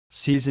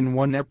Season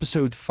 1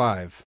 Episode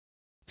 5.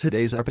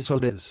 Today's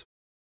episode is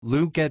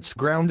Lou Gets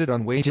Grounded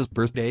on Wage's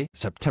Birthday,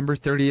 September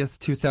 30th,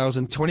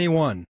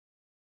 2021.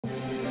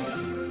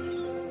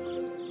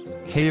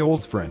 Hey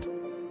old friend.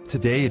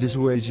 Today it is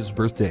Wage's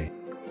birthday.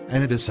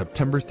 And it is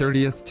September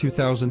 30th,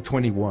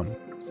 2021.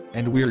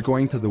 And we are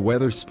going to the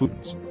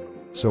Wetherspoons.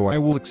 So I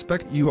will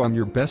expect you on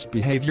your best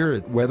behavior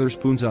at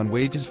Wetherspoons on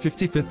Wage's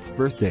 55th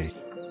birthday.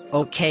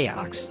 Okay,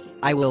 Ox.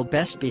 I will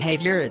best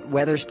behavior at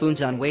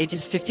Wetherspoons on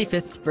Wage's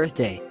 55th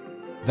birthday.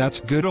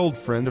 That's good old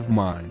friend of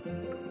mine.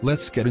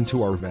 Let's get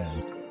into our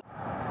van.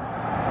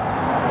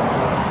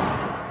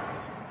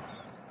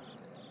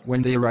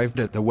 When they arrived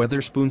at the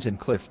Wetherspoons in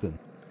Clifton.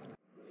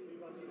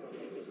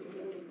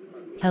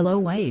 Hello,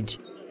 Wage.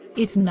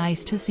 It's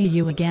nice to see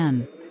you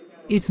again.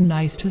 It's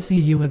nice to see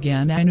you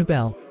again,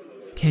 Annabelle.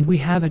 Can we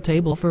have a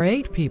table for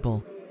 8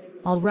 people?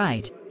 All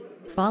right.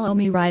 Follow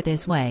me right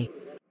this way.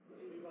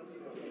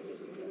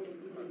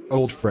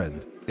 Old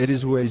friend, it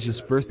is Wage's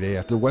birthday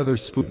at the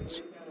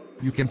Wetherspoons.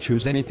 You can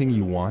choose anything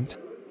you want.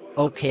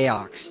 Okay,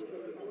 Ox.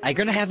 I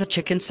gonna have a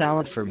chicken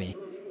salad for me.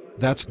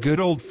 That's good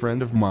old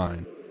friend of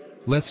mine.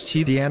 Let's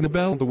see the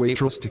Annabelle the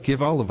waitress to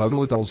give all of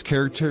Uglydolls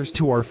characters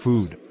to our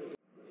food.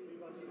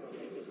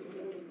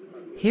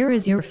 Here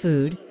is your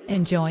food.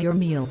 Enjoy your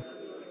meal.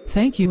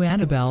 Thank you,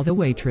 Annabelle the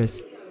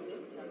waitress.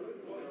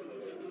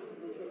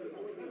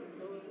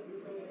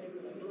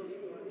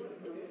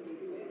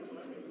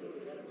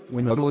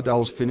 When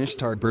Uglydolls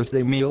finished our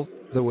birthday meal,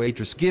 the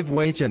waitress gave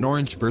Wage an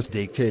orange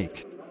birthday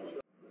cake.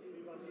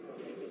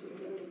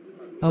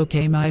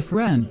 Okay, my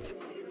friends.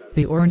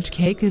 The orange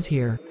cake is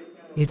here.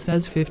 It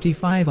says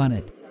 55 on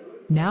it.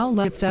 Now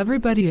let's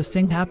everybody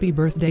sing happy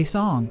birthday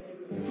song.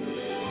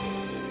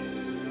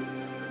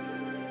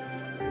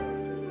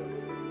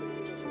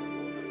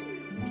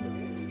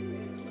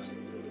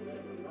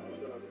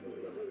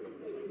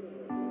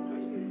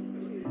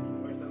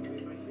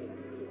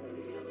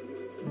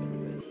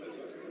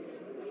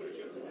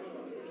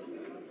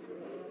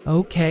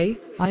 Okay,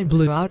 I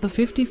blew out the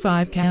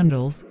 55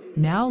 candles.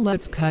 Now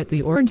let's cut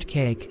the orange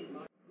cake.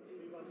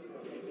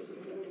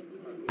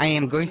 I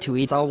am going to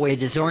eat all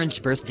Wage's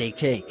orange birthday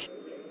cake.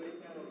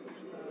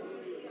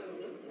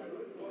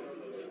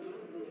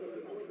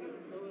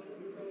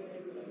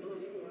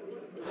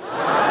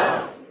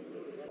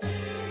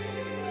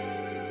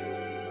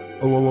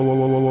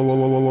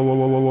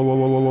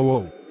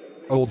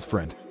 Old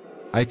friend.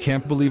 I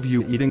can't believe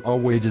you eating all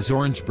Wage's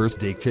orange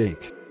birthday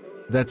cake.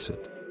 That's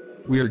it.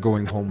 We are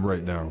going home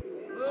right now.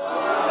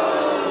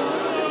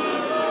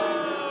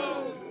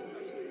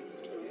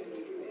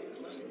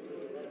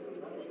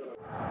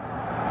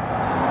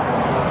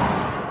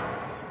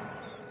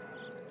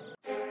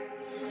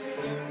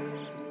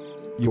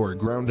 You are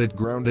grounded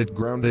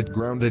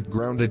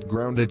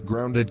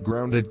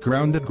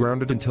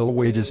until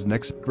Wage's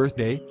next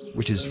birthday,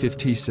 which is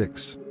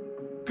 56.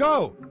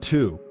 Go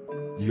to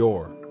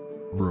your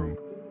room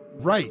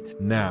right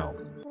now.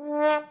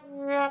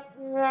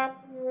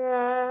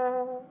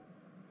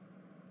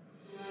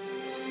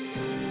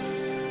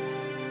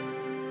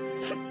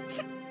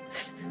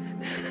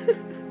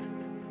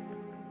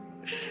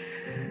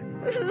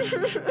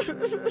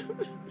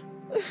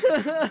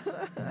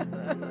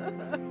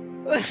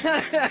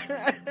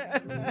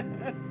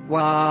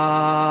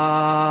 Wow.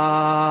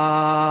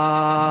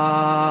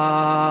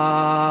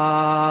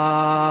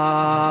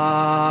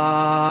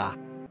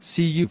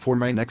 See you for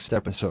my next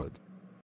episode.